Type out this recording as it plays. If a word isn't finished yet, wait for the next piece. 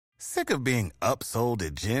Sick of being upsold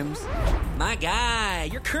at gyms? My guy,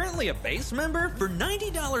 you're currently a base member? For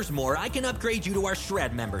 $90 more, I can upgrade you to our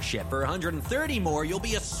Shred membership. For $130 more, you'll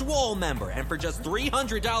be a Swole member. And for just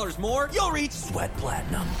 $300 more, you'll reach Sweat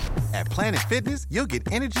Platinum. At Planet Fitness, you'll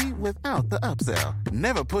get energy without the upsell.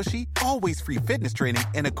 Never pushy, always free fitness training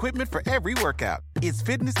and equipment for every workout. It's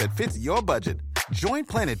fitness that fits your budget. Join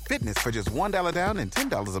Planet Fitness for just $1 down and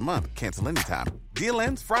 $10 a month. Cancel anytime. Deal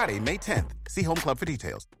ends Friday, May 10th. See Home Club for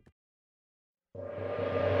details.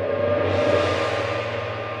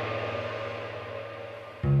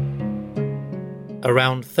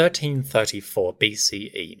 Around 1334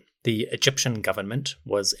 BCE, the Egyptian government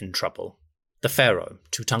was in trouble. The pharaoh,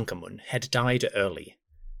 Tutankhamun, had died early.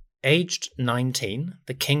 Aged 19,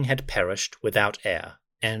 the king had perished without heir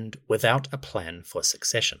and without a plan for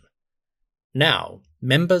succession. Now,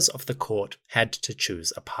 members of the court had to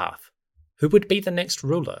choose a path. Who would be the next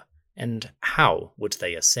ruler, and how would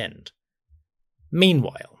they ascend?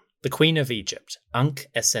 Meanwhile, the Queen of Egypt,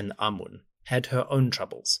 Ankh-Esen-Amun, had her own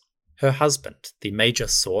troubles. Her husband, the major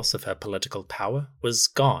source of her political power, was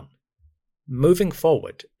gone. Moving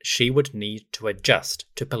forward, she would need to adjust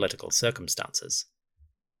to political circumstances.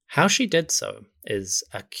 How she did so is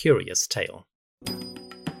a curious tale.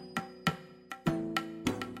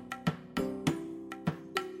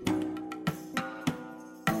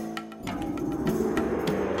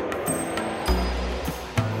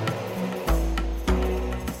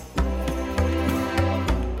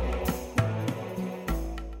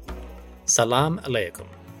 Salam alaikum,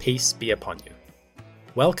 peace be upon you.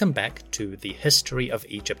 Welcome back to the History of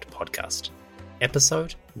Egypt podcast,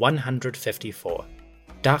 episode 154,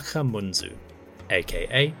 Daḥamunzu,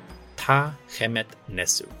 aka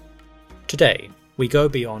tA-Ḥmt-nswt. Today, we go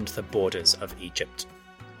beyond the borders of Egypt.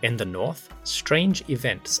 In the north, strange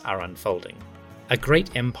events are unfolding. A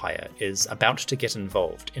great empire is about to get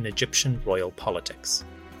involved in Egyptian royal politics.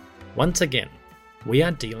 Once again, we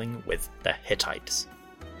are dealing with the Hittites.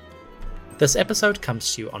 This episode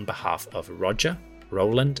comes to you on behalf of Roger,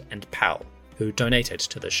 Roland, and Pal, who donated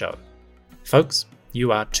to the show. Folks,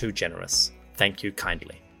 you are too generous. Thank you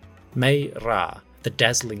kindly. May Ra, the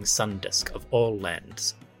dazzling sun disk of all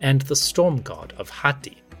lands, and the storm god of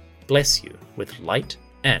Hati, bless you with light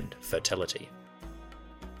and fertility.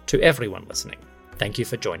 To everyone listening, thank you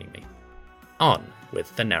for joining me. On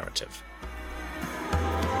with the narrative.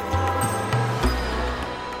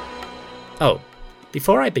 Oh,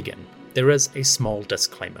 before I begin, there is a small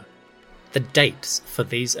disclaimer. The dates for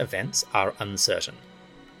these events are uncertain.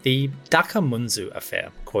 The Daḥamunzu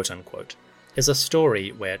affair, quote-unquote, is a story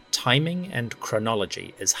where timing and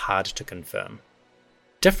chronology is hard to confirm.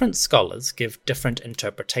 Different scholars give different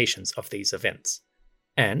interpretations of these events,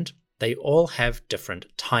 and they all have different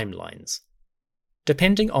timelines.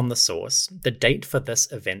 Depending on the source, the date for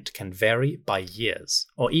this event can vary by years,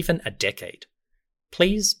 or even a decade.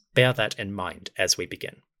 Please bear that in mind as we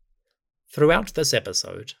begin. Throughout this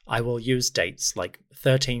episode, I will use dates like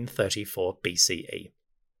 1334 BCE.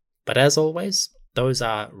 But as always, those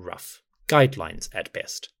are rough, guidelines at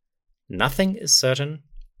best. Nothing is certain,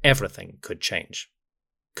 everything could change.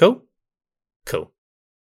 Cool? Cool.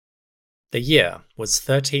 The year was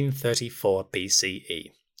 1334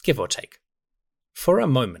 BCE, give or take. For a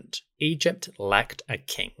moment, Egypt lacked a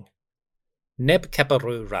king.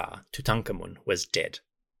 Neb-Keperu-Ra, Tutankhamun, was dead.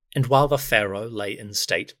 And while the pharaoh lay in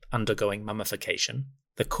state, undergoing mummification,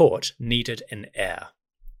 the court needed an heir.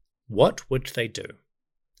 What would they do?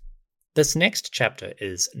 This next chapter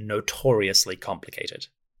is notoriously complicated.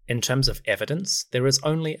 In terms of evidence, there is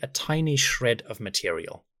only a tiny shred of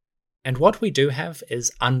material, and what we do have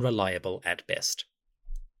is unreliable at best.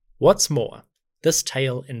 What's more, this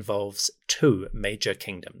tale involves two major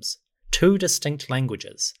kingdoms, two distinct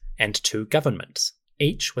languages, and two governments,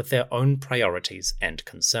 each with their own priorities and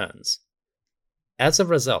concerns. As a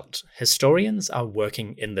result, historians are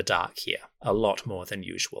working in the dark here a lot more than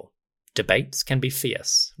usual. Debates can be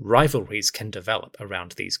fierce, rivalries can develop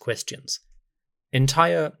around these questions.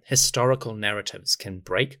 Entire historical narratives can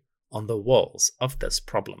break on the walls of this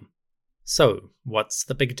problem. So, what's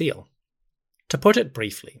the big deal? To put it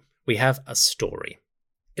briefly, we have a story.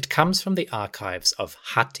 It comes from the archives of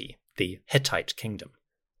Hati, the Hittite kingdom.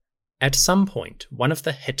 At some point, one of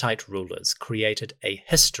the Hittite rulers created a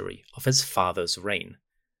history of his father's reign.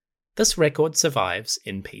 This record survives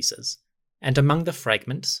in pieces, and among the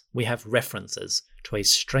fragments we have references to a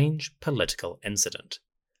strange political incident.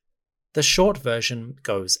 The short version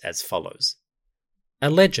goes as follows.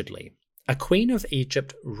 Allegedly, a queen of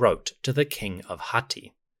Egypt wrote to the king of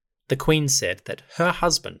Hati. The queen said that her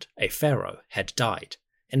husband, a pharaoh, had died,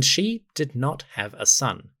 and she did not have a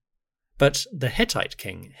son. But the Hittite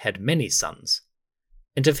king had many sons,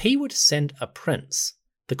 and if he would send a prince,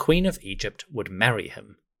 the queen of Egypt would marry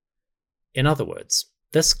him. In other words,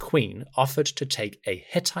 this queen offered to take a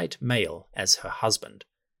Hittite male as her husband.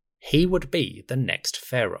 He would be the next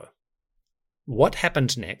pharaoh. What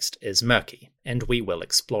happened next is murky, and we will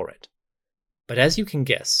explore it. But as you can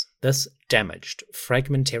guess, this damaged,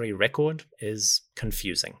 fragmentary record is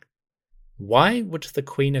confusing. Why would the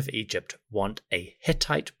Queen of Egypt want a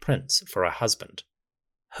Hittite prince for a husband?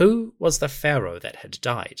 Who was the pharaoh that had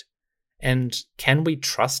died? And can we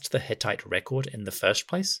trust the Hittite record in the first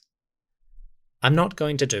place? I'm not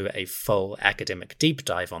going to do a full academic deep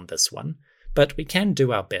dive on this one, but we can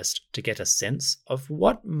do our best to get a sense of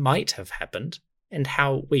what might have happened and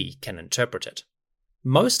how we can interpret it.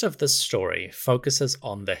 Most of this story focuses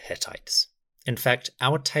on the Hittites. In fact,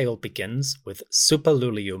 our tale begins with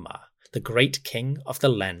Suppiluliuma, the great king of the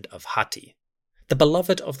land of Hatti, the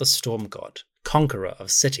beloved of the storm god, conqueror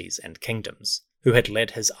of cities and kingdoms, who had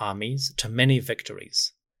led his armies to many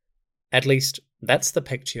victories. At least, that's the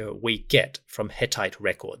picture we get from Hittite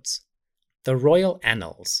records. The royal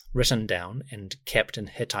annals, written down and kept in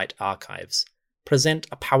Hittite archives, present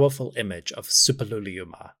a powerful image of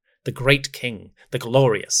Suppiluliuma, the great king, the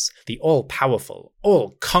glorious, the all-powerful,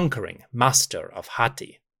 all-conquering master of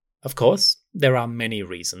Hatti. Of course, there are many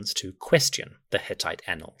reasons to question the Hittite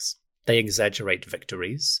annals. They exaggerate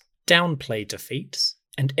victories, downplay defeats,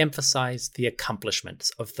 and emphasize the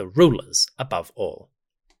accomplishments of the rulers above all.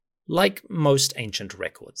 Like most ancient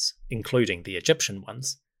records, including the Egyptian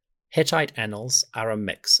ones, Hittite annals are a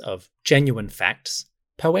mix of genuine facts,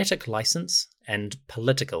 poetic license, and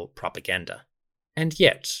political propaganda. And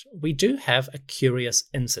yet, we do have a curious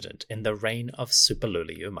incident in the reign of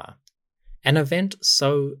Suppiluliuma, an event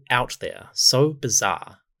so out there, so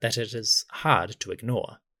bizarre, that it is hard to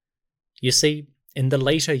ignore. You see, in the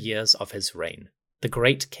later years of his reign, the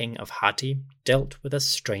great king of Hatti dealt with a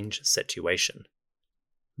strange situation.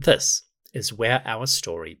 This is where our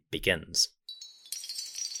story begins.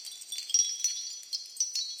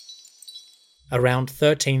 Around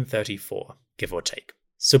 1334, give or take,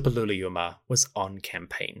 Suppiluliuma was on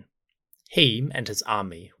campaign. He and his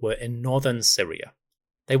army were in northern Syria.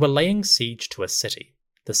 They were laying siege to a city,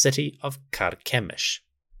 the city of Carchemish.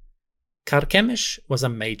 Carchemish was a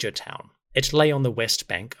major town. It lay on the west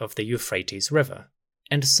bank of the Euphrates River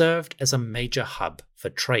and served as a major hub for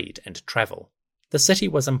trade and travel. The city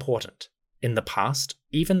was important. In the past,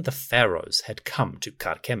 even the pharaohs had come to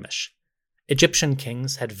Carchemish. Egyptian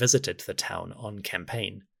kings had visited the town on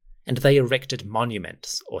campaign, and they erected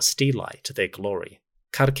monuments or stelae to their glory.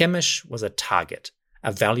 Carchemish was a target,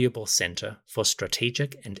 a valuable center for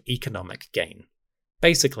strategic and economic gain.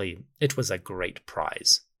 Basically, it was a great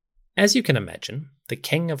prize. As you can imagine, the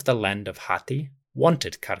king of the land of Hatti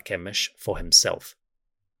wanted Carchemish for himself.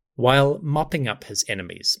 While mopping up his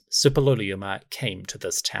enemies, Suppiluliuma came to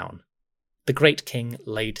this town. The great king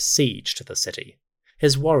laid siege to the city.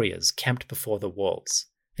 His warriors camped before the walls,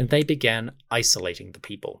 and they began isolating the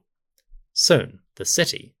people. Soon, the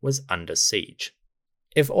city was under siege.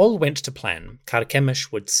 If all went to plan,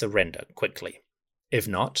 Carchemish would surrender quickly. If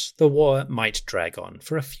not, the war might drag on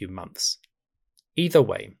for a few months. Either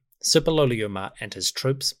way, Suppiluliuma and his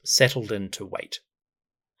troops settled in to wait.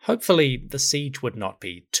 Hopefully, the siege would not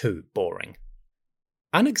be too boring.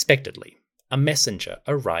 Unexpectedly, a messenger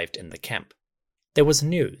arrived in the camp. There was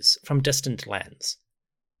news from distant lands.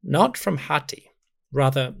 Not from Hatti.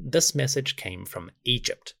 Rather, this message came from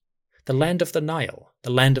Egypt, the land of the Nile, the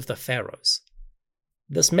land of the pharaohs.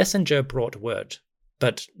 This messenger brought word,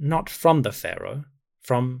 but not from the pharaoh,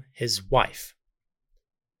 from his wife.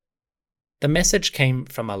 The message came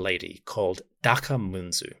from a lady called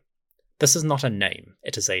Daḥamunzu. This is not a name,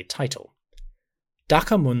 it is a title.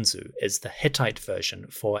 Daḥamunzu is the Hittite version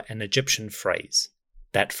for an Egyptian phrase.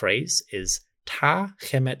 That phrase is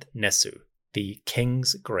tA-Ḥmt-nswt, the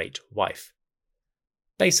king's great wife.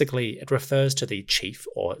 Basically, it refers to the chief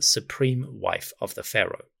or supreme wife of the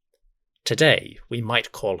pharaoh. Today, we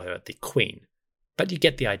might call her the queen, but you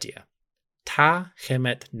get the idea.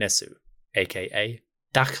 tA-Ḥmt-nswt, aka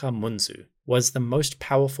Daḥamunzu, was the most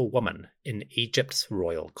powerful woman in Egypt's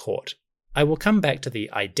royal court. I will come back to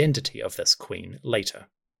the identity of this queen later.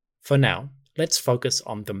 For now, let's focus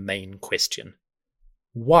on the main question.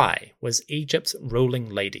 Why was Egypt's ruling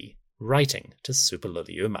lady writing to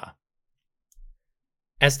Suppiluliuma?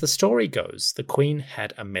 As the story goes, the queen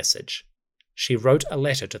had a message. She wrote a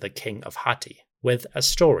letter to the king of Hatti with a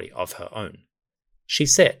story of her own. She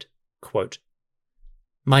said, quote,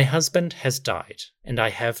 "My husband has died, and I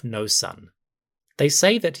have no son. They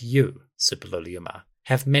say that you, Suppiluliuma,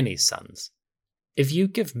 have many sons. If you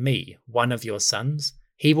give me one of your sons,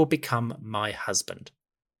 he will become my husband.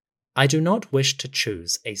 I do not wish to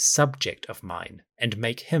choose a subject of mine and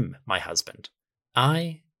make him my husband.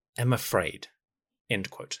 I am afraid." End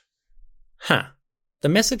quote. The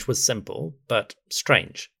message was simple, but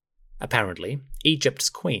strange. Apparently, Egypt's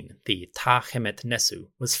queen, the tA-Ḥmt-nswt,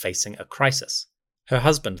 was facing a crisis. Her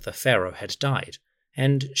husband, the pharaoh, had died,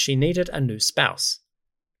 and she needed a new spouse.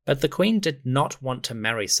 But the queen did not want to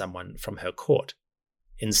marry someone from her court.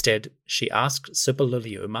 Instead, she asked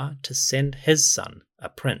Suppiluliuma to send his son, a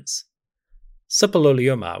prince.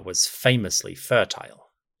 Suppiluliuma was famously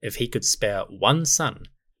fertile. If he could spare one son,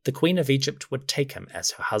 the queen of Egypt would take him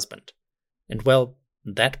as her husband. And well,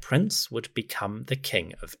 that prince would become the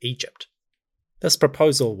king of Egypt. This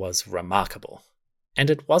proposal was remarkable, and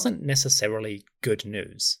it wasn't necessarily good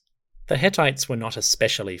news. The Hittites were not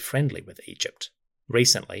especially friendly with Egypt.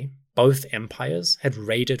 Recently, both empires had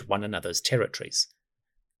raided one another's territories.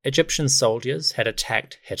 Egyptian soldiers had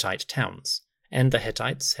attacked Hittite towns, and the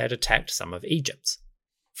Hittites had attacked some of Egypt's.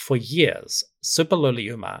 For years,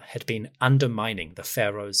 Suppiluliuma had been undermining the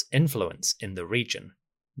pharaoh's influence in the region.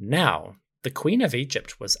 Now, the Queen of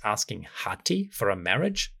Egypt was asking Hati for a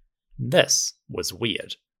marriage? This was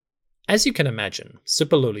weird. As you can imagine,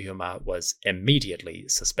 Suppiluliuma was immediately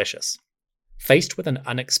suspicious. Faced with an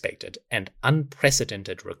unexpected and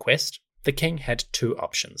unprecedented request, the king had two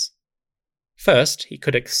options. First, he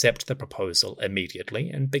could accept the proposal immediately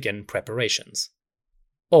and begin preparations.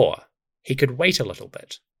 Or he could wait a little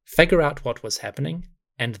bit, figure out what was happening,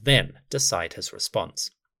 and then decide his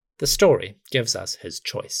response. The story gives us his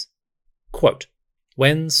choice. Quote,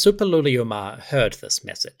 "When Suppiluliuma heard this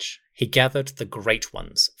message, he gathered the great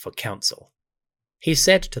ones for counsel. He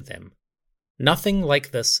said to them, 'Nothing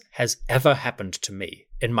like this has ever happened to me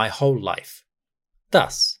in my whole life.'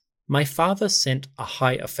 Thus, my father sent a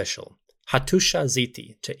high official,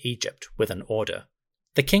 Hattusha-Ziti, to Egypt with an order.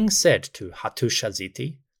 The king said to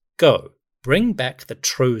Hattusha-Ziti, 'Go, bring back the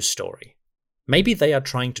true story. Maybe they are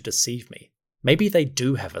trying to deceive me. Maybe they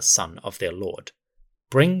do have a son of their lord.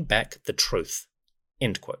 Bring back the truth.'"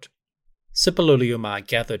 End quote. Suppiluliuma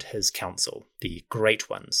gathered his council, the great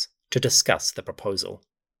ones, to discuss the proposal.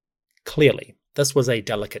 Clearly, this was a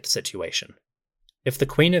delicate situation. If the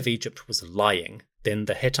Queen of Egypt was lying, then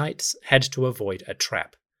the Hittites had to avoid a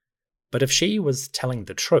trap. But if she was telling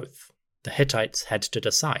the truth, the Hittites had to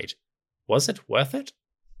decide, was it worth it?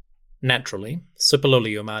 Naturally,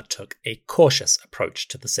 Suppiluliuma took a cautious approach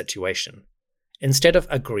to the situation. Instead of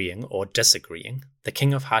agreeing or disagreeing, the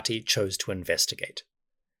king of Hati chose to investigate.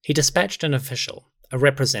 He dispatched an official, a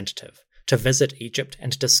representative, to visit Egypt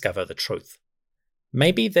and discover the truth.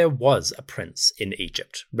 Maybe there was a prince in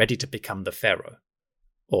Egypt ready to become the pharaoh.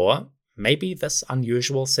 Or maybe this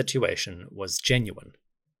unusual situation was genuine.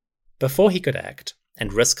 Before he could act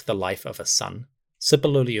and risk the life of a son,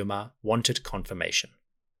 Suppiluliuma wanted confirmation.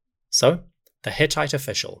 So, the Hittite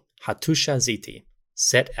official, Hattusha-Ziti,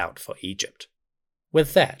 set out for Egypt.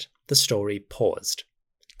 With that, the story paused.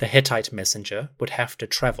 The Hittite messenger would have to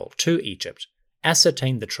travel to Egypt,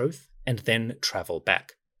 ascertain the truth, and then travel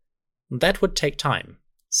back. That would take time,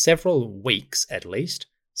 several weeks at least,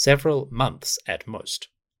 several months at most.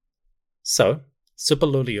 So,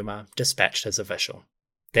 Suppiluliuma dispatched his official.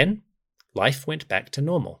 Then, life went back to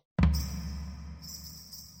normal.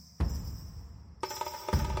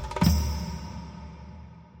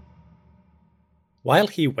 While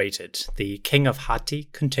he waited, the king of Hati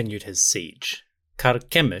continued his siege.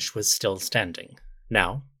 Karkemish was still standing.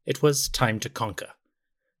 Now, it was time to conquer.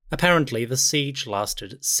 Apparently, the siege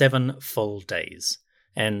lasted 7 full days,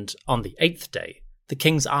 and on the 8th day, the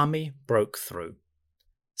king's army broke through.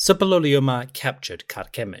 Suppiluliuma captured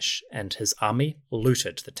Karkemish, and his army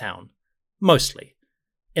looted the town. Mostly.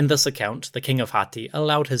 In this account, the king of Hati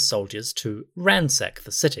allowed his soldiers to ransack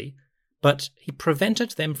the city, but he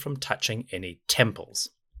prevented them from touching any temples.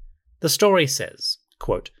 The story says,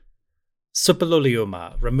 quote,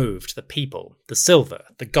 "Suppiluliuma removed the people, the silver,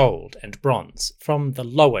 the gold, and bronze from the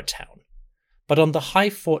lower town, but on the high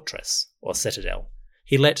fortress, or citadel,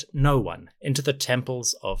 he let no one into the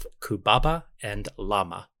temples of Kubaba and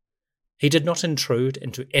Lama. He did not intrude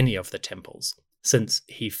into any of the temples, since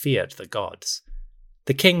he feared the gods.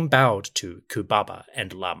 The king bowed to Kubaba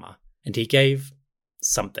and Lama, and he gave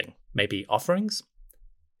something, maybe offerings?"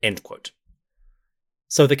 End quote.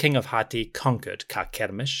 So the king of Hati conquered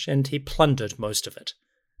Karkemish, and he plundered most of it.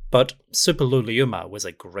 But Suppiluliuma was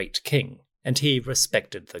a great king, and he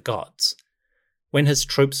respected the gods. When his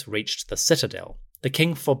troops reached the citadel, the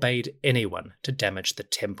king forbade anyone to damage the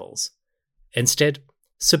temples. Instead,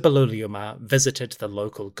 Suppiluliuma visited the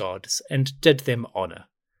local gods and did them honor.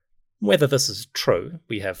 Whether this is true,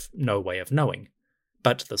 we have no way of knowing,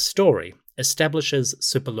 but the story establishes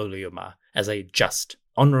Suppiluliuma as a just,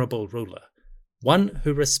 honourable ruler, one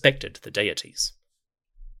who respected the deities.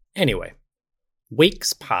 Anyway,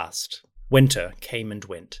 weeks passed, winter came and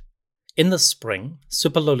went. In the spring,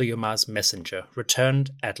 Suppiluliuma's messenger returned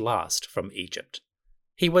at last from Egypt.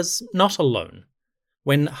 He was not alone.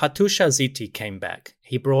 When Hattusha-Ziti came back,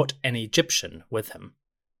 he brought an Egyptian with him.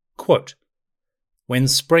 Quote, "When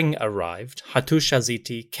spring arrived,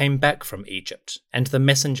 Hattusha-Ziti came back from Egypt, and the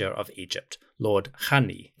messenger of Egypt, Lord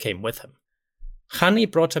Khani, came with him. Khani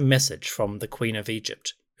brought a message from the Queen of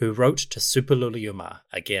Egypt, who wrote to Suppiluliuma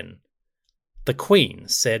again. The Queen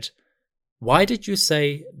said, 'Why did you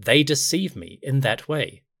say, they deceive me in that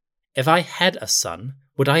way? If I had a son,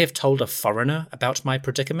 would I have told a foreigner about my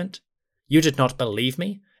predicament? You did not believe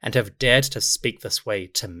me, and have dared to speak this way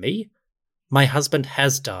to me? My husband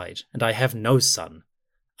has died, and I have no son.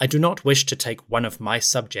 I do not wish to take one of my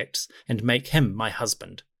subjects and make him my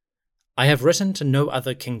husband. I have written to no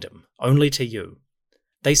other kingdom, only to you.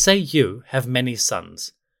 They say you have many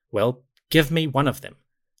sons. Well, give me one of them.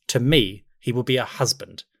 To me, he will be a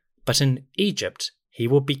husband, but in Egypt, he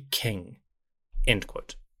will be king.'" End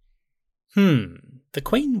quote. The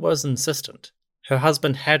queen was insistent. Her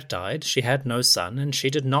husband had died, she had no son, and she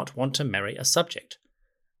did not want to marry a subject.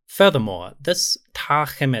 Furthermore, this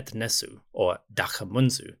tA-Ḥmt-nswt, or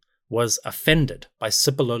Daḥamunzu, was offended by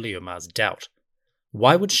Suppiluliuma's doubt.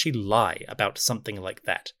 Why would she lie about something like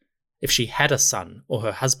that? If she had a son, or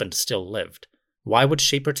her husband still lived, why would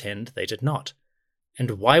she pretend they did not?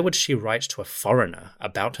 And why would she write to a foreigner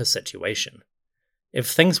about her situation? If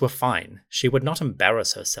things were fine, she would not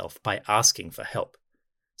embarrass herself by asking for help.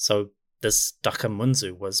 So this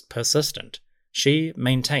Daḥamunzu was persistent. She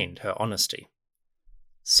maintained her honesty.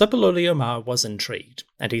 Suppiluliuma was intrigued,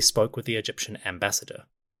 and he spoke with the Egyptian ambassador.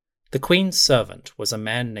 The queen's servant was a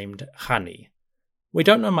man named Khani. We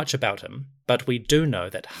don't know much about him, but we do know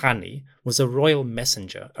that Khani was a royal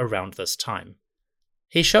messenger around this time.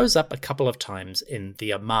 He shows up a couple of times in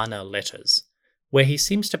the Amarna letters, where he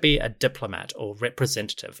seems to be a diplomat or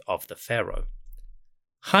representative of the pharaoh.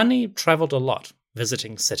 Khani travelled a lot,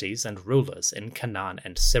 visiting cities and rulers in Canaan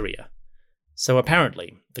and Syria. So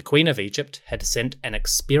apparently, the Queen of Egypt had sent an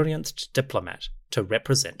experienced diplomat to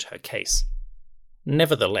represent her case.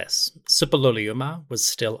 Nevertheless, Suppiluliuma was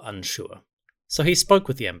still unsure, so he spoke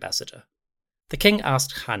with the ambassador. The king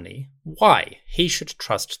asked Khani why he should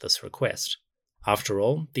trust this request. After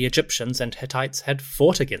all, the Egyptians and Hittites had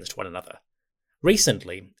fought against one another.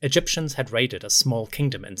 Recently, Egyptians had raided a small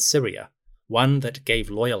kingdom in Syria, one that gave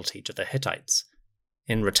loyalty to the Hittites.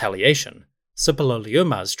 In retaliation,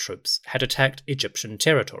 Suppiluliuma's troops had attacked Egyptian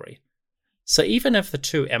territory. So even if the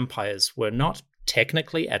two empires were not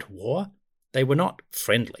technically at war, they were not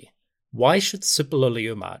friendly. Why should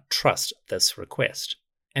Suppiluliuma trust this request?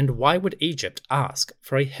 And why would Egypt ask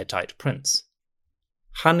for a Hittite prince?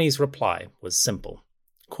 Khani's reply was simple.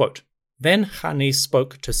 Quote, "Then Khani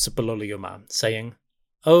spoke to Suppiluliuma, saying,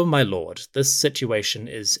 'O my lord, this situation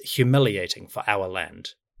is humiliating for our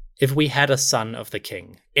land. If we had a son of the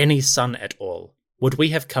king, any son at all, would we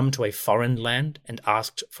have come to a foreign land and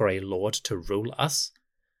asked for a lord to rule us?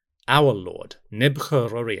 Our lord,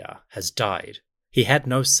 Nibkhururia, has died. He had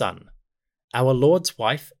no son. Our lord's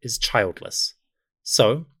wife is childless.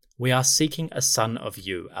 So, we are seeking a son of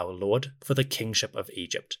you, our lord, for the kingship of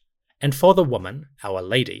Egypt. And for the woman, our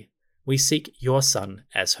lady, we seek your son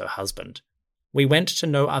as her husband. We went to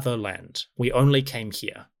no other land. We only came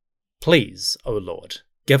here. Please, O Lord,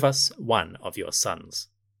 give us one of your sons.'"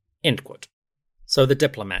 End quote. So the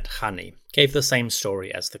diplomat Khani gave the same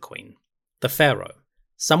story as the queen. The pharaoh,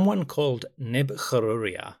 someone called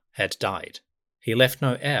Nibkhururia, had died. He left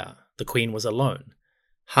no heir. The queen was alone.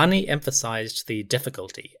 Khani emphasized the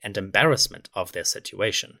difficulty and embarrassment of their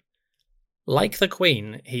situation. Like the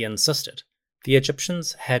queen, he insisted, the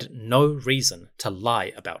Egyptians had no reason to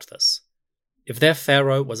lie about this. If their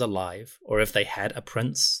pharaoh was alive, or if they had a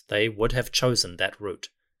prince, they would have chosen that route.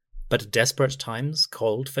 But desperate times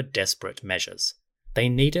called for desperate measures. They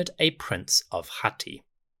needed a prince of Hatti.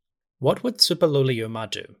 What would Suppiluliuma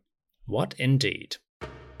do? What indeed?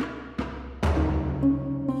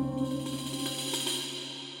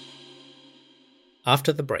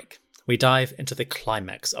 After the break, we dive into the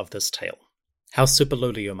climax of this tale, how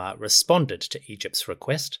Suppiluliuma responded to Egypt's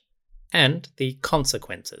request, and the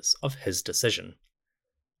consequences of his decision.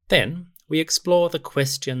 Then, we explore the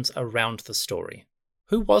questions around the story.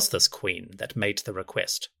 Who was this queen that made the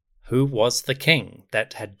request? Who was the king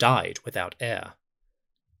that had died without heir?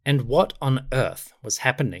 And what on earth was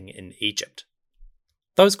happening in Egypt?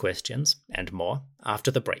 Those questions, and more,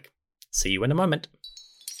 after the break. See you in a moment.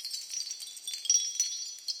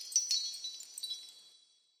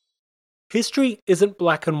 History isn't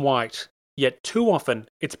black and white, yet too often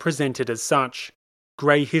it's presented as such.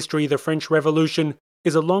 Grey History: The French Revolution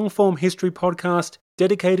is a long-form history podcast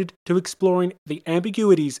dedicated to exploring the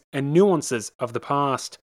ambiguities and nuances of the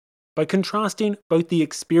past. By contrasting both the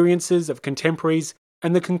experiences of contemporaries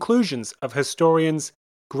and the conclusions of historians,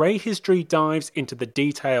 Grey History dives into the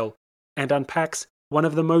detail and unpacks one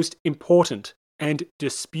of the most important and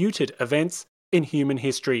disputed events in human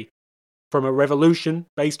history. From a revolution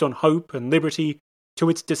based on hope and liberty to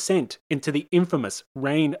its descent into the infamous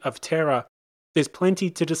Reign of Terror, there's plenty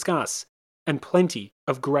to discuss and plenty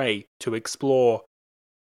of grey to explore.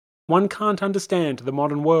 One can't understand the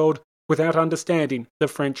modern world without understanding the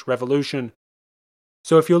French Revolution.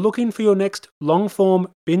 So if you're looking for your next long-form,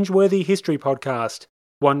 binge-worthy history podcast,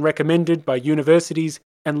 one recommended by universities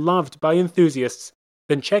and loved by enthusiasts,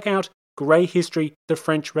 then check out Grey History: The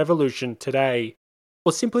French Revolution today,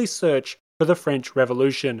 or simply search for the French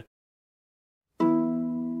Revolution.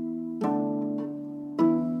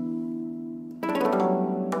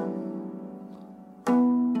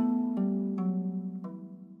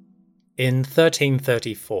 In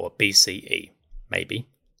 1334 BCE, maybe,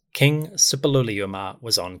 King Suppiluliuma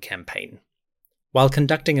was on campaign. While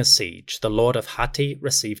conducting a siege, the Lord of Hatti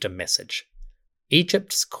received a message.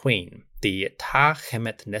 Egypt's queen, the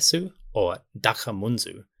tA-Ḥmt-nswt, or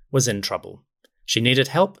Daḥamunzu, was in trouble. She needed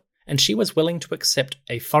help, and she was willing to accept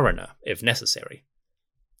a foreigner if necessary.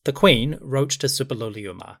 The queen wrote to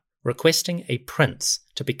Suppiluliuma, requesting a prince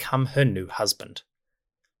to become her new husband.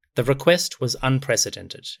 The request was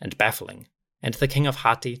unprecedented and baffling, and the king of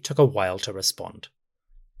Hatti took a while to respond.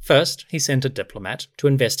 First, he sent a diplomat to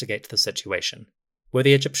investigate the situation. Were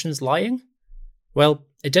the Egyptians lying? Well,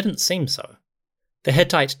 it didn't seem so. The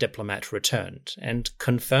Hittite diplomat returned and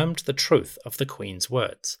confirmed the truth of the queen's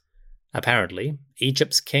words. Apparently,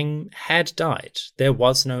 Egypt's king had died, there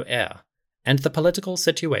was no heir, and the political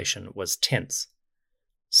situation was tense.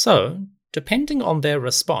 So, depending on their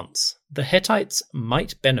response, the Hittites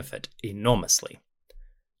might benefit enormously.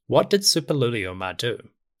 What did Suppiluliuma do?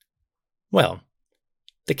 Well,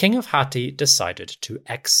 the king of Hatti decided to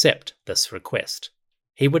accept this request.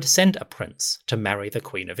 He would send a prince to marry the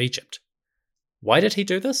queen of Egypt. Why did he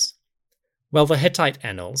do this? Well, the Hittite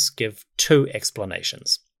annals give two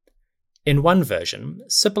explanations. In one version,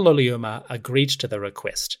 Suppiluliuma agreed to the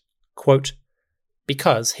request, quote,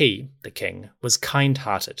 because he, the king, was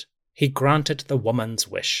kind-hearted. He granted the woman's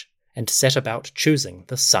wish and set about choosing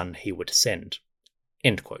the son he would send.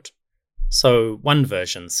 End quote. So one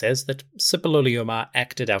version says that Suppiluliuma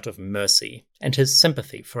acted out of mercy and his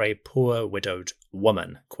sympathy for a poor widowed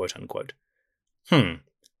woman, quote-unquote.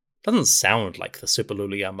 Doesn't sound like the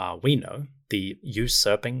Suppiluliuma we know, the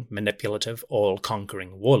usurping, manipulative,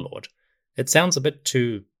 all-conquering warlord. It sounds a bit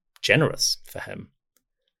too generous for him.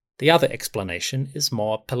 The other explanation is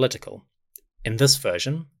more political. In this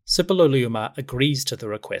version, Suppiluliuma agrees to the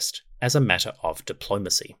request as a matter of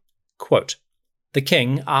diplomacy. Quote, the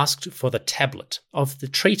king asked for the tablet of the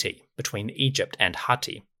treaty between Egypt and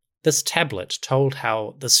Hatti. This tablet told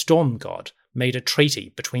how the storm god made a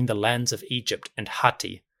treaty between the lands of Egypt and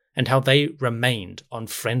Hatti, and how they remained on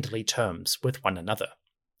friendly terms with one another.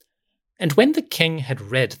 And when the king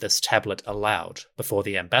had read this tablet aloud before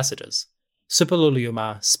the ambassadors,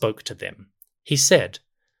 Suppiluliuma spoke to them. He said,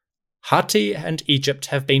 Hatti and Egypt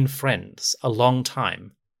have been friends a long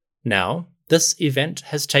time. Now, this event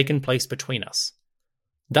has taken place between us.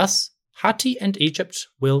 Thus, Hatti and Egypt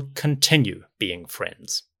will continue being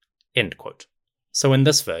friends. End quote. So in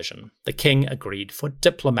this version, the king agreed for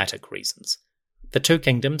diplomatic reasons. The two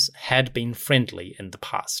kingdoms had been friendly in the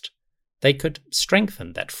past. They could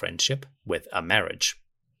strengthen that friendship with a marriage.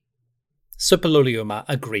 Suppiluliuma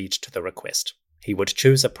agreed to the request. He would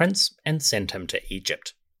choose a prince and send him to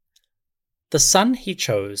Egypt. The son he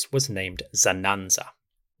chose was named Zananza.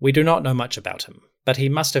 We do not know much about him, but he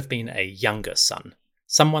must have been a younger son,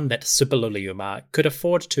 someone that Suppiluliuma could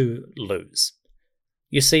afford to lose.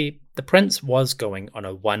 You see, the prince was going on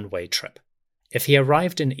a one-way trip. If he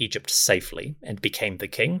arrived in Egypt safely and became the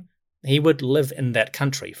king, he would live in that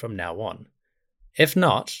country from now on. If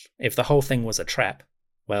not, if the whole thing was a trap,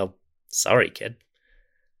 well, sorry, kid.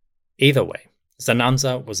 Either way,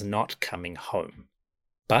 Zananza was not coming home.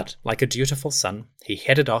 But, like a dutiful son, he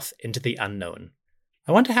headed off into the unknown.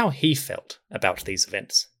 I wonder how he felt about these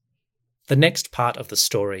events. The next part of the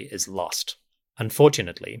story is lost.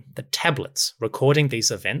 Unfortunately, the tablets recording these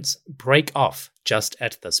events break off just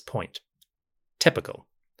at this point. Typical.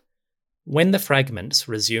 When the fragments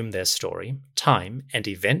resume their story, time and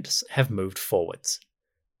events have moved forwards.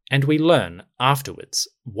 and we learn afterwards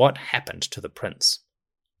what happened to the prince.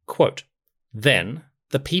 Quote, "Then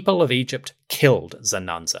the people of Egypt killed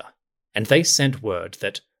Zananza, and they sent word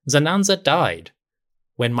that Zananza died.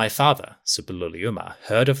 When my father, Suppiluliuma,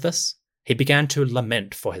 heard of this, he began to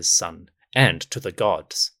lament for his son and to the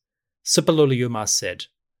gods. Suppiluliuma said,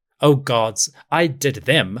 'O gods, I did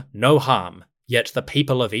them no harm, yet the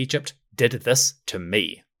people of Egypt did this to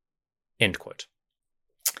me.'" End quote.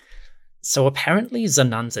 So apparently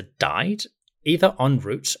Zananza died, either en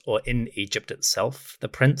route or in Egypt itself. The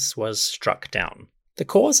prince was struck down. The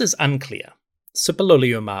cause is unclear.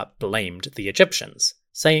 Suppiluliuma blamed the Egyptians,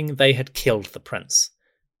 saying they had killed the prince,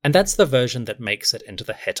 and that's the version that makes it into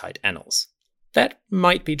the Hittite annals. That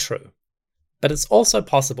might be true, but it's also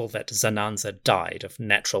possible that Zananza died of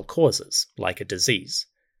natural causes, like a disease.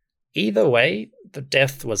 Either way, the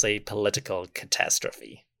death was a political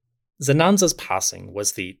catastrophe. Zananza's passing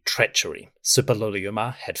was the treachery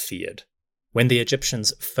Suppiluliuma had feared. When the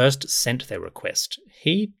Egyptians first sent their request,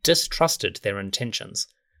 he distrusted their intentions.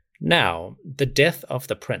 Now, the death of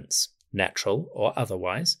the prince, natural or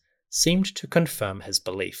otherwise, seemed to confirm his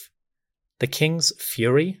belief. The king's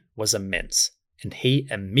fury was immense, and he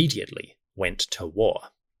immediately went to war.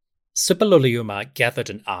 Suppiluliuma gathered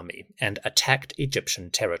an army and attacked Egyptian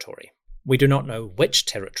territory. We do not know which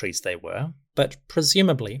territories they were, but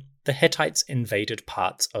presumably the Hittites invaded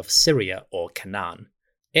parts of Syria or Canaan,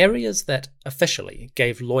 areas that officially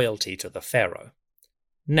gave loyalty to the pharaoh.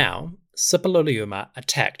 Now, Suppiluliuma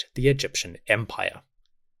attacked the Egyptian empire.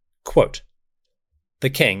 Quote,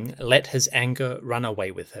 "The king let his anger run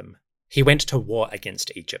away with him. He went to war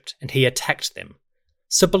against Egypt, and he attacked them.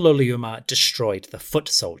 Suppiluliuma destroyed the foot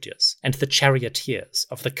soldiers and the charioteers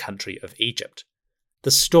of the country of Egypt.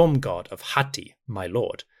 The storm god of Hatti, my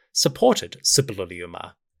lord, supported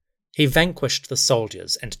Suppiluliuma. He vanquished the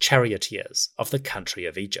soldiers and charioteers of the country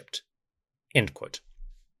of Egypt." End quote.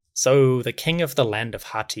 So the king of the land of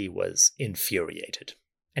Hatti was infuriated,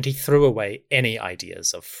 and he threw away any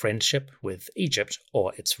ideas of friendship with Egypt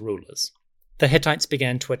or its rulers. The Hittites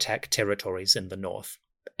began to attack territories in the north,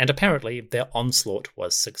 and apparently their onslaught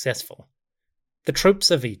was successful. The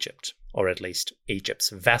troops of Egypt, or at least Egypt's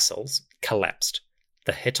vassals, collapsed.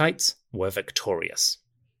 The Hittites were victorious.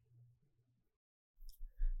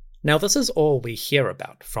 Now, this is all we hear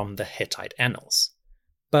about from the Hittite annals,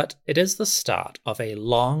 but it is the start of a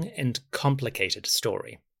long and complicated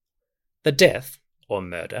story. The death, or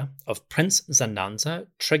murder, of Prince Zananza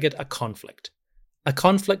triggered a conflict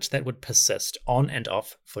that would persist on and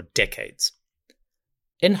off for decades.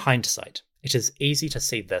 In hindsight, it is easy to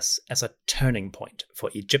see this as a turning point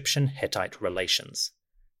for Egyptian-Hittite relations.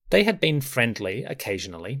 They had been friendly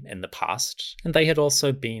occasionally in the past, and they had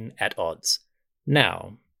also been at odds.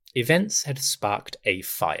 Now, events had sparked a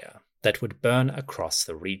fire that would burn across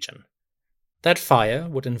the region. That fire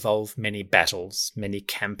would involve many battles, many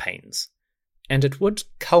campaigns, and it would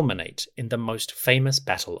culminate in the most famous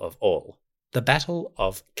battle of all, the Battle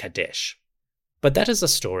of Kadesh. But that is a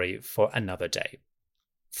story for another day.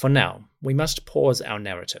 For now, we must pause our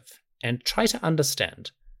narrative and try to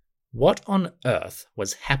understand what on earth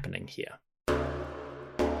was happening here.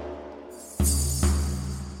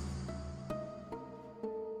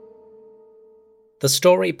 The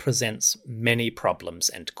story presents many problems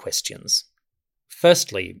and questions.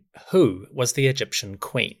 Firstly, who was the Egyptian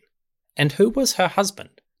queen? And who was her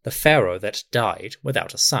husband, the pharaoh that died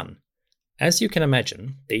without a son? As you can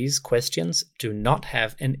imagine, these questions do not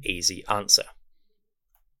have an easy answer.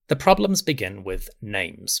 The problems begin with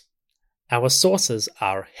names. Our sources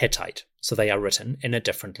are Hittite, so they are written in a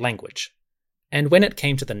different language. And when it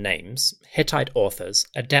came to the names, Hittite authors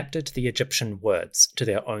adapted the Egyptian words to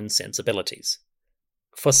their own sensibilities.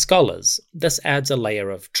 For scholars, this adds a layer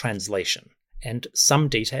of translation, and some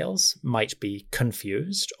details might be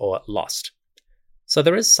confused or lost. So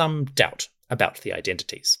there is some doubt about the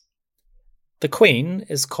identities. The queen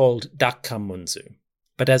is called Daḥamunzu,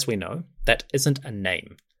 but as we know, that isn't a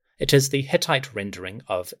name. It is the Hittite rendering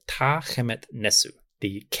of tA-Ḥmt-nswt,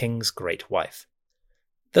 the king's great wife.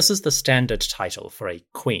 This is the standard title for a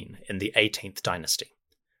queen in the 18th dynasty.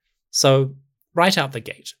 So, right out the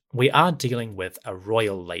gate, we are dealing with a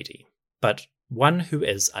royal lady, but one who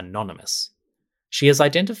is anonymous. She is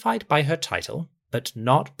identified by her title, but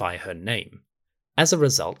not by her name. As a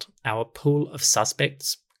result, our pool of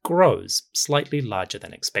suspects grows slightly larger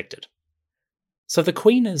than expected. So the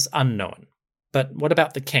queen is unknown, but what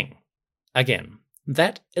about the king? Again,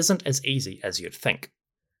 that isn't as easy as you'd think.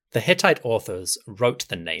 The Hittite authors wrote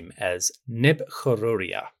the name as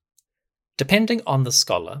Nib-Khururia. Depending on the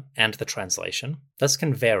scholar and the translation, this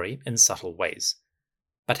can vary in subtle ways.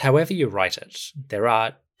 But however you write it, there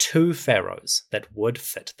are two pharaohs that would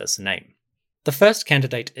fit this name. The first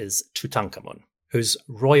candidate is Tutankhamun, whose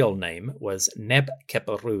royal name was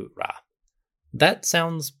Neb-Khepru-Ra. That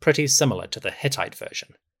sounds pretty similar to the Hittite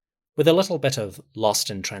version. With a little bit of lost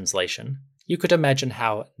in translation, you could imagine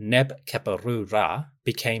how Neb-Khepru-Ra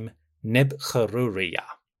became Neb-Khururiya.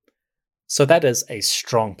 So that is a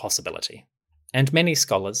strong possibility, and many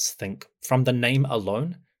scholars think from the name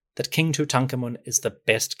alone that King Tutankhamun is the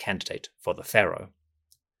best candidate for the pharaoh.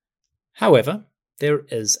 However, there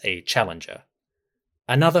is a challenger,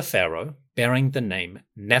 another pharaoh bearing the name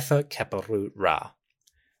Nefer-Khepru-Ra.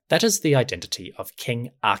 That is the identity of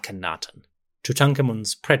King Akhenaten,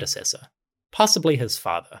 Tutankhamun's predecessor, possibly his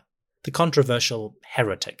father, the controversial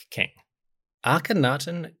heretic king.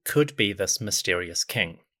 Akhenaten could be this mysterious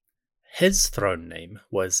king. His throne name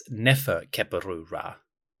was Nefer-Khepru-Ra,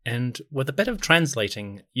 and with a bit of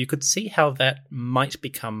translating, you could see how that might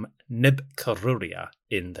become Nib-Khururiya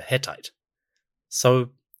in the Hittite. So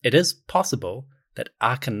it is possible that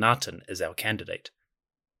Akhenaten is our candidate.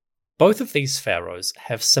 Both of these pharaohs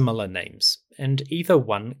have similar names, and either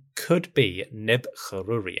one could be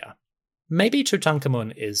Nib-Khururiya. Maybe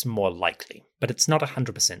Tutankhamun is more likely, but it's not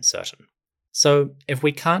 100% certain. So if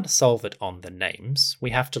we can't solve it on the names, we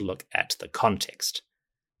have to look at the context.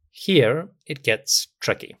 Here, it gets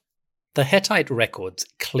tricky. The Hittite records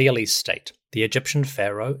clearly state the Egyptian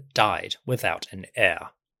pharaoh died without an heir.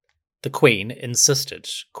 The queen insisted,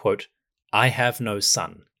 quote, "I have no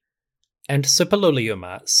son," and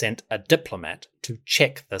Suppiluliuma sent a diplomat to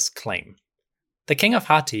check this claim. The king of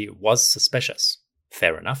Hatti was suspicious.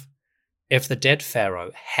 Fair enough. If the dead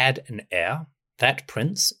pharaoh had an heir, that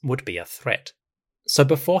prince would be a threat. So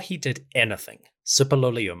before he did anything,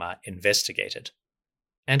 Suppiluliuma investigated.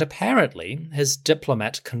 And apparently, his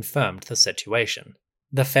diplomat confirmed the situation.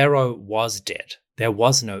 The pharaoh was dead, there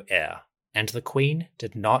was no heir, and the queen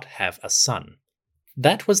did not have a son.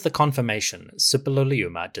 That was the confirmation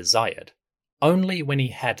Suppiluliuma desired. Only when he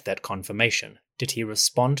had that confirmation did he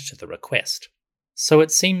respond to the request. So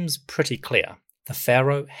it seems pretty clear the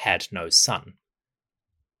pharaoh had no son.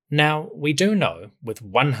 Now, we do know with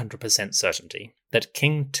 100% certainty that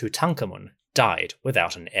King Tutankhamun died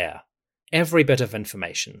without an heir. Every bit of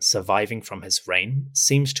information surviving from his reign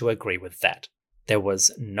seems to agree with that. There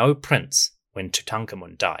was no prince when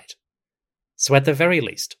Tutankhamun died. So at the very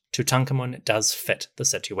least, Tutankhamun does fit the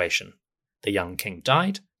situation. The young king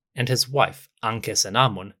died, and his wife,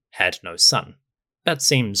 Ankhesenamun, had no son. That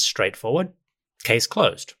seems straightforward. Case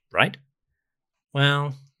closed, right?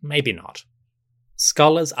 Well, maybe not.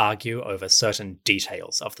 Scholars argue over certain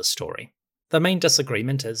details of the story. The main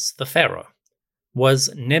disagreement is the pharaoh.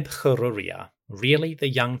 Was Nib-Khururiya really the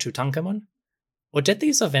young Tutankhamun? Or did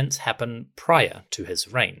these events happen prior to his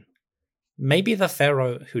reign? Maybe the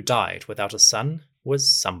pharaoh who died without a son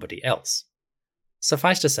was somebody else.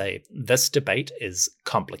 Suffice to say, this debate is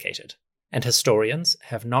complicated, and historians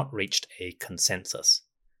have not reached a consensus,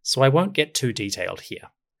 so I won't get too detailed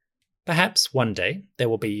here. Perhaps one day there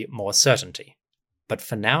will be more certainty, but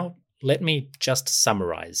for now, let me just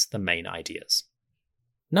summarize the main ideas.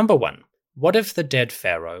 Number 1. What if the dead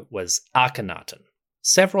pharaoh was Akhenaten?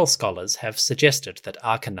 Several scholars have suggested that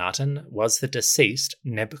Akhenaten was the deceased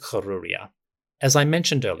Neb-Khururiya. As I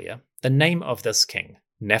mentioned earlier, the name of this king,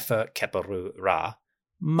 Nefer-Khepru-Ra,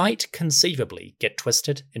 might conceivably get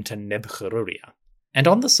twisted into Neb-Khururiya. And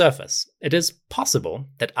on the surface, it is possible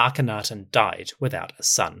that Akhenaten died without a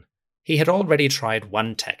son. He had already tried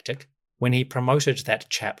one tactic when he promoted that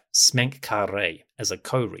chap Smenkhkare as a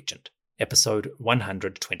co-regent, episode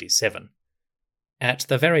 127. At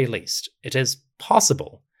the very least, it is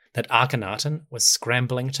possible that Akhenaten was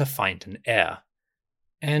scrambling to find an heir,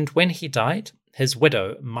 and when he died, his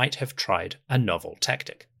widow might have tried a novel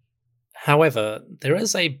tactic. However, there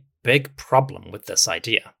is a big problem with this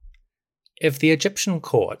idea. If the Egyptian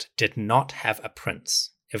court did not have a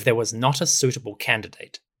prince, if there was not a suitable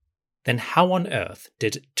candidate, then how on earth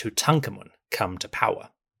did Tutankhamun come to power?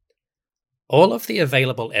 All of the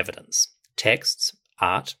available evidence, texts,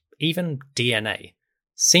 art, even DNA,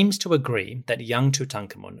 seems to agree that young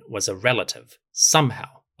Tutankhamun was a relative,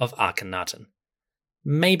 somehow, of Akhenaten.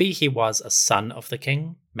 Maybe he was a son of the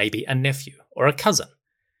king, maybe a nephew, or a cousin.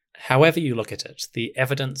 However you look at it, the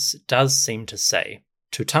evidence does seem to say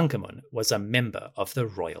Tutankhamun was a member of the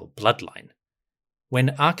royal bloodline. When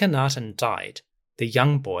Akhenaten died, the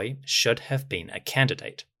young boy should have been a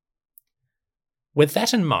candidate. With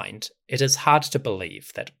that in mind, it is hard to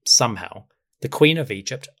believe that somehow the Queen of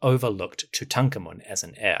Egypt overlooked Tutankhamun as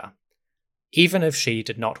an heir. Even if she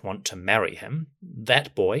did not want to marry him,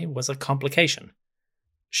 that boy was a complication.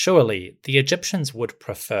 Surely the Egyptians would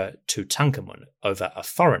prefer Tutankhamun over a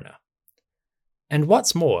foreigner. And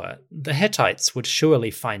what's more, the Hittites would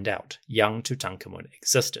surely find out young Tutankhamun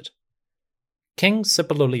existed. King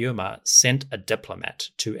Suppiluliuma sent a diplomat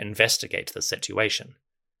to investigate the situation.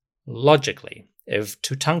 Logically, if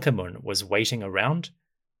Tutankhamun was waiting around,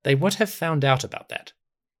 they would have found out about that.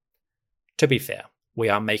 To be fair, we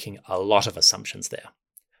are making a lot of assumptions there.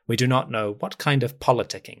 We do not know what kind of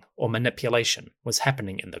politicking or manipulation was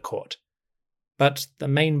happening in the court. But the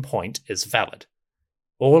main point is valid.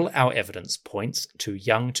 All our evidence points to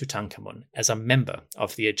young Tutankhamun as a member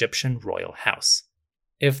of the Egyptian royal house.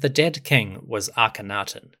 If the dead king was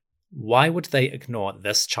Akhenaten, why would they ignore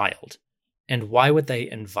this child? And why would they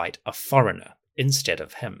invite a foreigner instead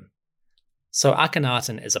of him? So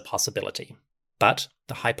Akhenaten is a possibility, but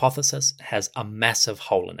the hypothesis has a massive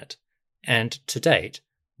hole in it, and to date,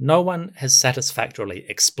 no one has satisfactorily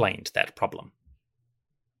explained that problem.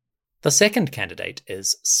 The second candidate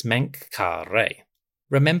is Smenkhkare.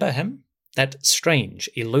 Remember him? That strange,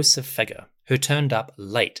 elusive figure who turned up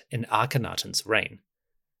late in Akhenaten's reign.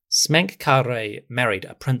 Smenkhkare married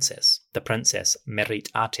a princess, the princess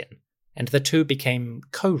Merit-Aten, and the two became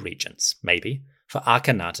co-regents, maybe, for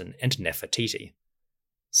Akhenaten and Nefertiti.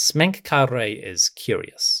 Smenkhkare is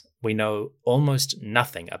curious. We know almost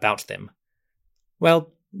nothing about them.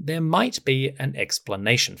 Well, there might be an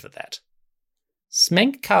explanation for that.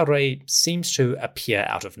 Smenkhkare seems to appear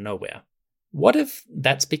out of nowhere. What if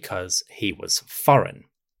that's because he was foreign?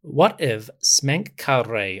 What if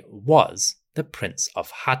Smenkhkare was the Prince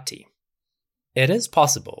of Hatti? It is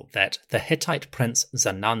possible that the Hittite prince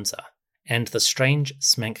Zananza and the strange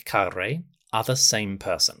Smenkhkare are the same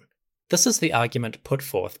person. This is the argument put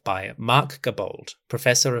forth by Marc Gabold,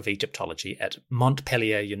 professor of Egyptology at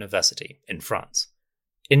Montpellier University in France.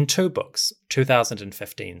 In two books,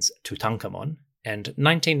 2015's Tutankhamun and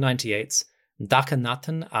 1998's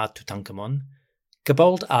Daḥamunzu a Tutankhamun,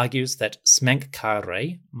 Gabold argues that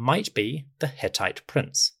Smenkhkare might be the Hittite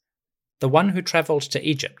prince, the one who travelled to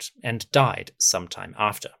Egypt and died sometime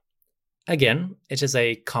after. Again, it is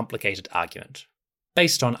a complicated argument.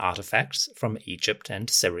 Based on artifacts from Egypt and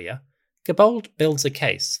Syria, Gabold builds a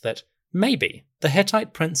case that maybe the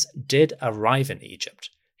Hittite prince did arrive in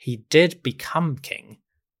Egypt, he did become king,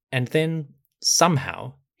 and then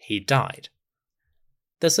somehow he died.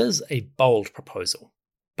 This is a bold proposal,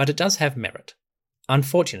 but it does have merit.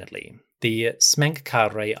 Unfortunately, the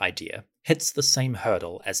Smenkhkare idea hits the same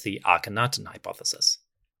hurdle as the Akhenaten hypothesis.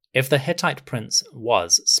 If the Hittite prince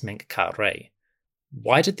was Smenkhkare,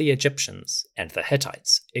 why did the Egyptians and the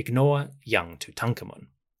Hittites ignore young Tutankhamun?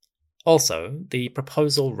 Also, the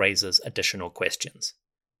proposal raises additional questions.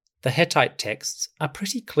 The Hittite texts are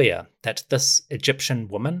pretty clear that this Egyptian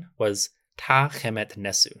woman was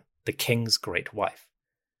tA-Ḥmt-nswt, the king's great wife.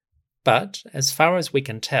 But, as far as we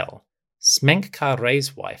can tell,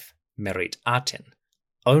 Smenkhkare's wife, Merit-Aten,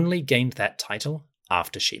 only gained that title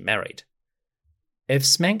after she married. If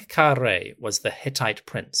Smenkhkare was the Hittite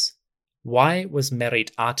prince, why was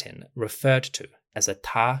Merit-Aten referred to as a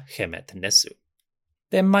tA-Ḥmt-nswt?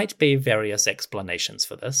 There might be various explanations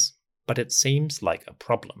for this, but it seems like a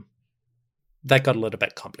problem. That got a little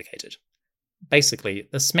bit complicated. Basically,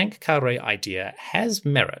 the Smenkhkare idea has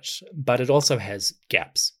merit, but it also has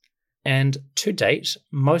gaps. And to date,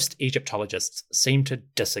 most Egyptologists seem to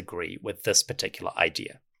disagree with this particular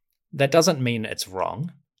idea. That doesn't mean it's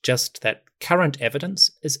wrong, just that current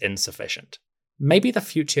evidence is insufficient. Maybe the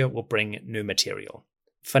future will bring new material.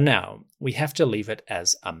 For now, we have to leave it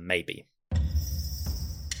as a maybe.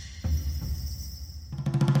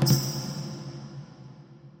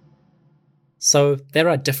 So there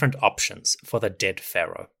are different options for the dead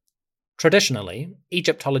pharaoh. Traditionally,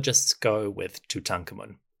 Egyptologists go with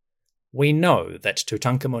Tutankhamun. We know that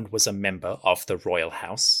Tutankhamun was a member of the royal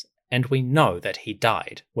house, and we know that he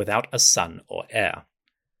died without a son or heir.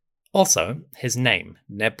 Also, his name,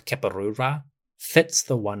 Neb-Keperura, fits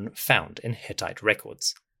the one found in Hittite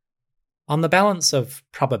records. On the balance of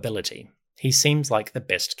probability, he seems like the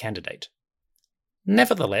best candidate.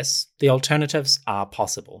 Nevertheless, the alternatives are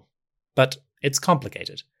possible, but it's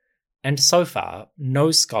complicated, and so far,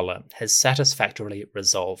 no scholar has satisfactorily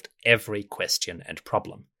resolved every question and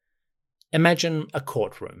problem. Imagine a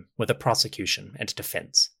courtroom with a prosecution and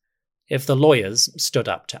defense. If the lawyers stood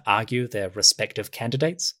up to argue their respective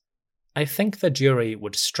candidates, I think the jury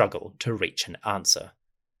would struggle to reach an answer.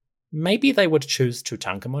 Maybe they would choose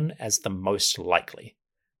Tutankhamun as the most likely,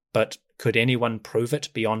 but could anyone prove it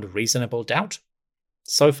beyond reasonable doubt?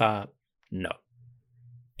 So far, no.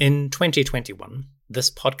 In 2021, this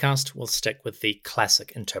podcast will stick with the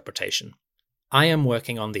classic interpretation. I am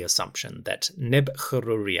working on the assumption that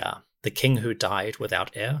Neb-Khururiya, the king who died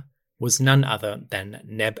without heir, was none other than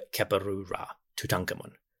Neb-Keberu-Ra,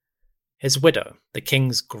 Tutankhamun. His widow, the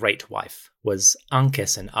king's great wife, was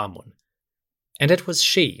Ankhesenamun, and it was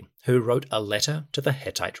she who wrote a letter to the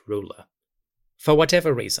Hittite ruler. For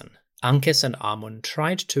whatever reason, Ankhesenamun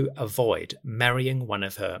tried to avoid marrying one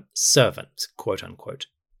of her servants, quote-unquote,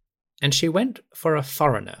 and she went for a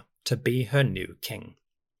foreigner to be her new king.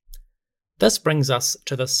 This brings us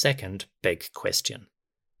to the second big question.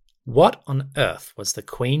 What on earth was the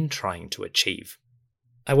queen trying to achieve?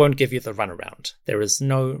 I won't give you the runaround. There is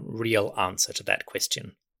no real answer to that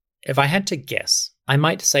question. If I had to guess, I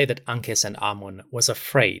might say that Ankhesenamun was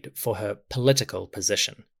afraid for her political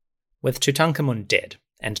position. With Tutankhamun dead,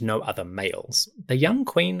 and no other males, the young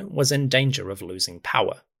queen was in danger of losing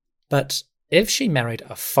power. But if she married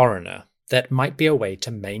a foreigner, that might be a way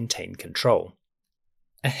to maintain control.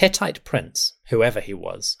 A Hittite prince, whoever he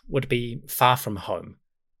was, would be far from home.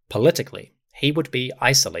 Politically, he would be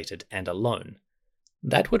isolated and alone.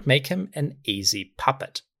 That would make him an easy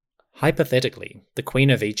puppet. Hypothetically, the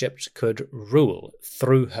Queen of Egypt could rule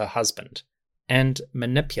through her husband and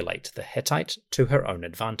manipulate the Hittite to her own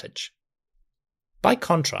advantage. By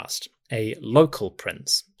contrast, a local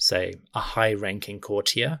prince, say a high-ranking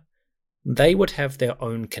courtier, they would have their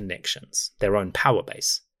own connections, their own power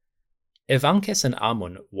base. If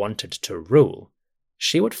Ankhesenamun wanted to rule,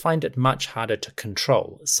 she would find it much harder to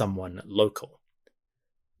control someone local.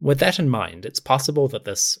 With that in mind, it's possible that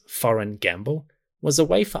this foreign gamble was a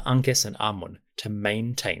way for Ankhesenamun to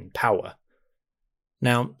maintain power.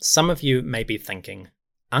 Now, some of you may be thinking,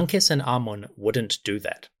 Ankhesenamun wouldn't do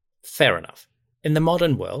that. Fair enough. In the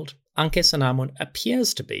modern world, Ankhesenamun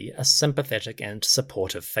appears to be a sympathetic and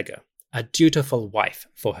supportive figure, a dutiful wife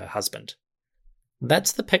for her husband.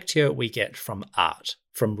 That's the picture we get from art,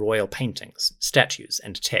 from royal paintings, statues,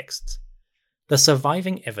 and texts. The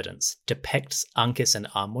surviving evidence depicts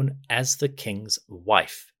Ankhesenamun as the king's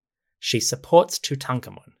wife. She supports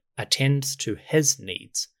Tutankhamun, attends to his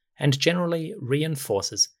needs, and generally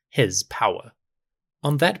reinforces his power.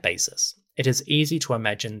 On that basis, it is easy to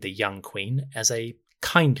imagine the young queen as a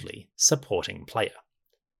kindly, supporting player.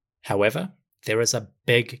 However, there is a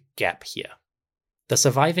big gap here. The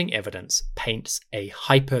surviving evidence paints a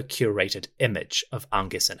hyper-curated image of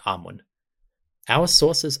Ankhesenamun. Our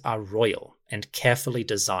sources are royal and carefully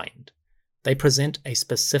designed. They present a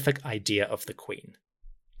specific idea of the queen,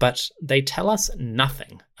 but they tell us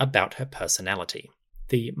nothing about her personality,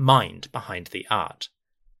 the mind behind the art.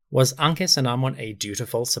 Was Ankhesenamun a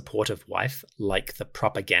dutiful, supportive wife like the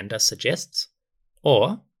propaganda suggests?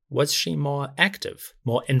 Or was she more active,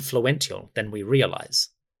 more influential than we realize?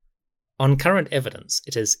 On current evidence,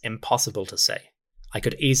 it is impossible to say. I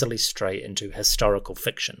could easily stray into historical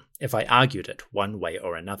fiction if I argued it one way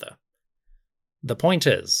or another. The point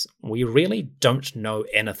is, we really don't know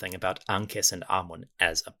anything about Ankhesenamun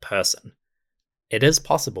as a person. It is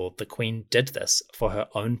possible the queen did this for her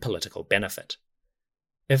own political benefit.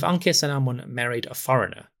 If Ankhesenamun married a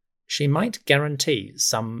foreigner, she might guarantee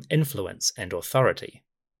some influence and authority.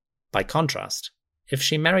 By contrast, if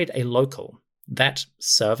she married a local, that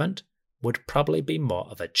servant would probably be more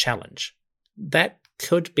of a challenge. That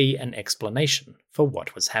could be an explanation for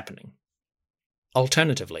what was happening.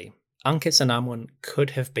 Alternatively, Ankhesenamun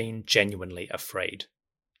could have been genuinely afraid.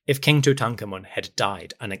 If King Tutankhamun had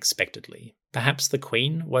died unexpectedly, perhaps the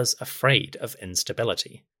queen was afraid of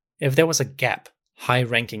instability. If there was a gap,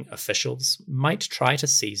 high-ranking officials might try to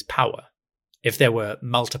seize power. If there were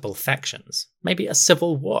multiple factions, maybe a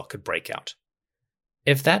civil war could break out.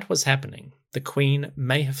 If that was happening, the queen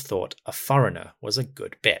may have thought a foreigner was a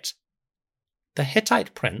good bet. The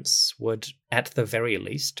Hittite prince would, at the very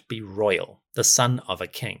least, be royal, the son of a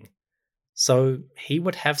king, so he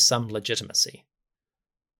would have some legitimacy.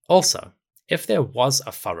 Also, if there was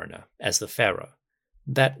a foreigner as the pharaoh,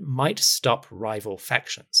 that might stop rival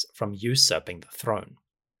factions from usurping the throne.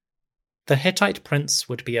 The Hittite prince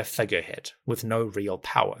would be a figurehead with no real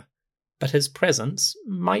power, but his presence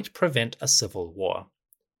might prevent a civil war.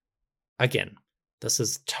 Again, this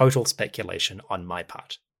is total speculation on my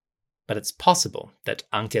part, but it's possible that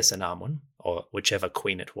Ankhesenamun, or whichever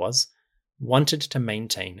queen it was, wanted to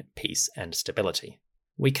maintain peace and stability.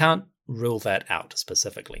 We can't rule that out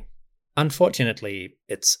specifically. Unfortunately,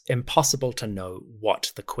 it's impossible to know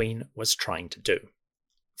what the queen was trying to do.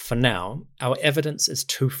 For now, our evidence is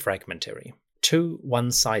too fragmentary, too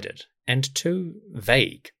one-sided, and too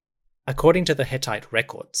vague. According to the Hittite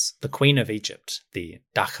records, the Queen of Egypt, the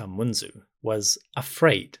Daḥamunzu, was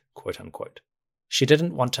afraid, quote-unquote. She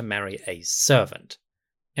didn't want to marry a servant,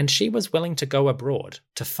 and she was willing to go abroad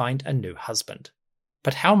to find a new husband.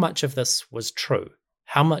 But how much of this was true?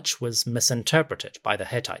 How much was misinterpreted by the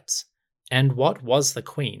Hittites? And what was the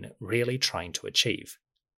queen really trying to achieve?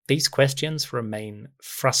 These questions remain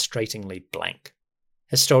frustratingly blank.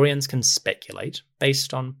 Historians can speculate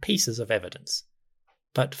based on pieces of evidence.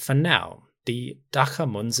 But for now, the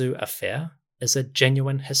Daḥamunzu affair is a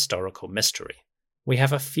genuine historical mystery. We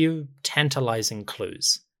have a few tantalizing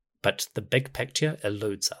clues, but the big picture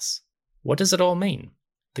eludes us. What does it all mean?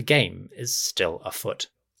 The game is still afoot.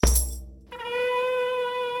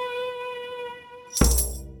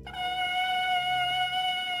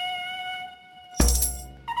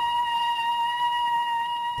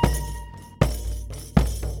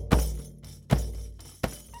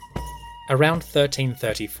 Around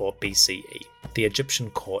 1334 BCE, the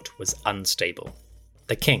Egyptian court was unstable.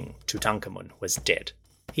 The king, Tutankhamun, was dead.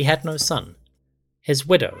 He had no son. His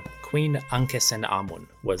widow, Queen Ankhesenamun,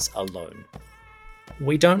 was alone.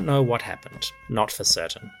 We don't know what happened, not for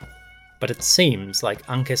certain. But it seems like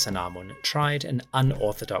Ankhesenamun tried an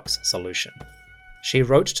unorthodox solution. She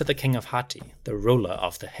wrote to the king of Hatti, the ruler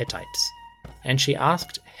of the Hittites, and she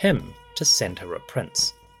asked him to send her a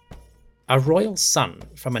prince. A royal son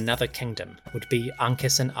from another kingdom would be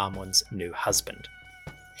Ankhesenamun's new husband.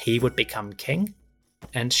 He would become king,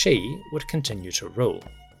 and she would continue to rule.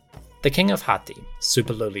 The king of Hatti,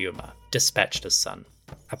 Suppiluliuma, dispatched a son,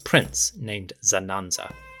 a prince named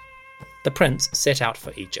Zananza. The prince set out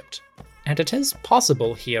for Egypt, and it is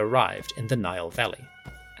possible he arrived in the Nile Valley.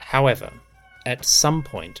 However, at some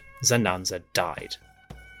point, Zananza died.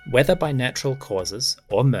 Whether by natural causes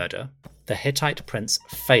or murder, the Hittite prince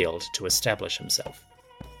failed to establish himself.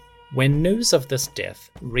 When news of this death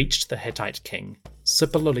reached the Hittite king,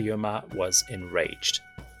 Suppiluliuma was enraged.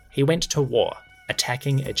 He went to war,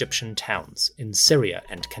 attacking Egyptian towns in Syria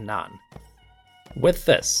and Canaan. With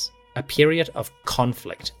this, a period of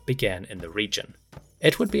conflict began in the region.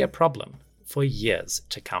 It would be a problem for years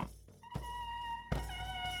to come.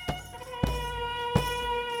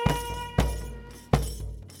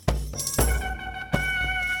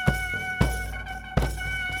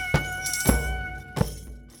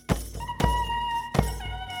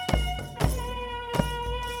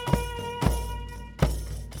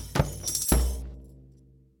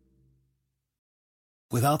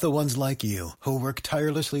 Without the ones like you, who work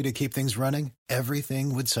tirelessly to keep things running,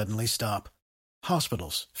 everything would suddenly stop.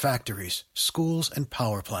 Hospitals, factories, schools, and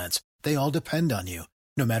power plants, they all depend on you.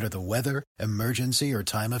 No matter the weather, emergency, or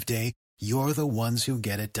time of day, you're the ones who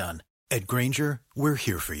get it done. At Grainger, we're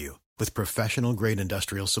here for you with professional-grade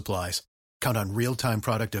industrial supplies. Count on real-time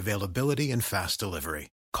product availability and fast delivery.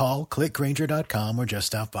 Call, click Grainger.com, or just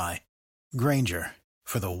stop by. Grainger,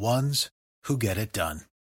 for the ones who get it done.